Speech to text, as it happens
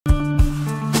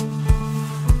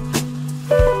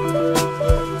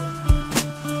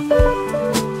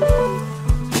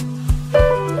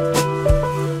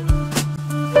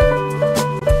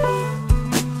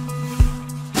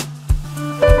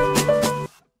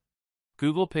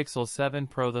Google Pixel 7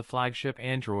 Pro, the flagship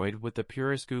Android with the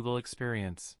purest Google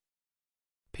experience.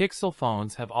 Pixel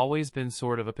phones have always been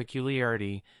sort of a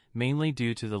peculiarity, mainly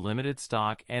due to the limited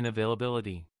stock and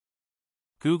availability.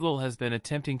 Google has been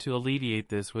attempting to alleviate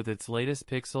this with its latest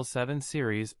Pixel 7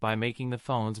 series by making the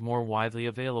phones more widely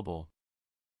available.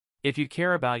 If you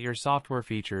care about your software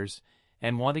features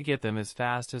and want to get them as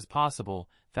fast as possible,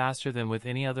 faster than with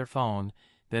any other phone,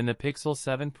 then the Pixel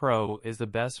 7 Pro is the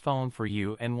best phone for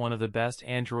you and one of the best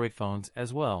Android phones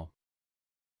as well.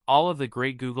 All of the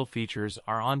great Google features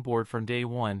are on board from day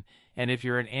one, and if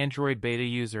you're an Android beta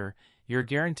user, you're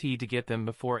guaranteed to get them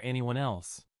before anyone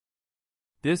else.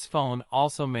 This phone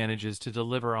also manages to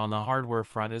deliver on the hardware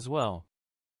front as well.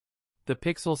 The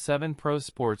Pixel 7 Pro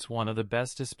sports one of the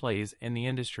best displays in the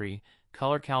industry,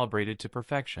 color calibrated to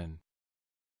perfection.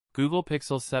 Google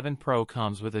Pixel 7 Pro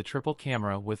comes with a triple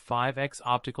camera with 5x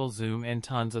optical zoom and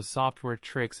tons of software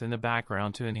tricks in the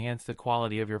background to enhance the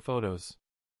quality of your photos.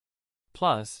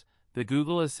 Plus, the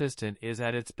Google Assistant is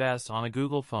at its best on a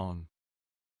Google phone.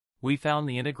 We found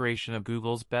the integration of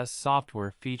Google's best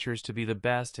software features to be the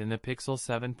best in the Pixel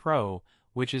 7 Pro,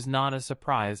 which is not a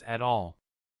surprise at all.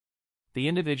 The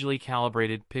individually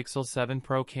calibrated Pixel 7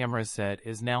 Pro camera set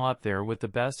is now up there with the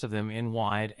best of them in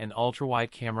wide and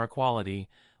ultra-wide camera quality,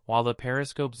 while the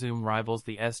periscope zoom rivals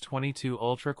the S22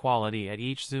 Ultra quality at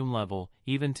each zoom level,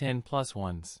 even 10+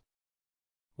 ones.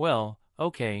 Well,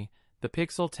 okay, the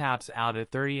Pixel taps out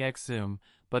at 30x zoom,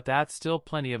 but that's still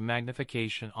plenty of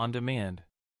magnification on demand.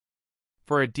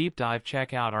 For a deep dive,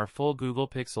 check out our full Google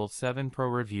Pixel 7 Pro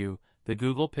review. The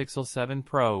Google Pixel 7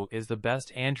 Pro is the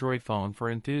best Android phone for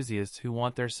enthusiasts who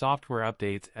want their software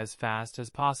updates as fast as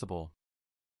possible.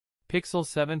 Pixel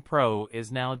 7 Pro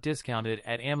is now discounted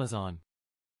at Amazon.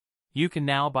 You can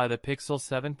now buy the Pixel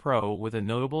 7 Pro with a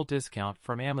notable discount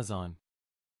from Amazon.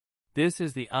 This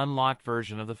is the unlocked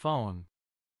version of the phone.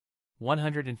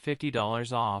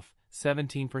 $150 off,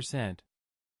 17%.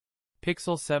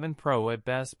 Pixel 7 Pro at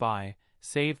Best Buy,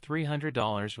 save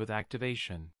 $300 with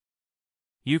activation.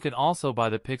 You can also buy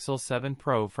the Pixel 7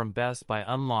 Pro from Best Buy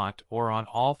unlocked or on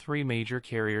all three major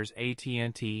carriers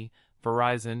AT&T,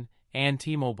 Verizon, and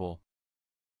T-Mobile.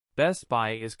 Best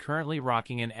Buy is currently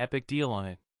rocking an epic deal on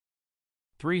it.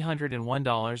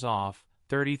 $301 off,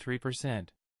 33%.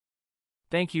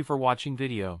 Thank you for watching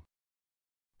video.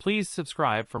 Please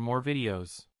subscribe for more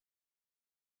videos.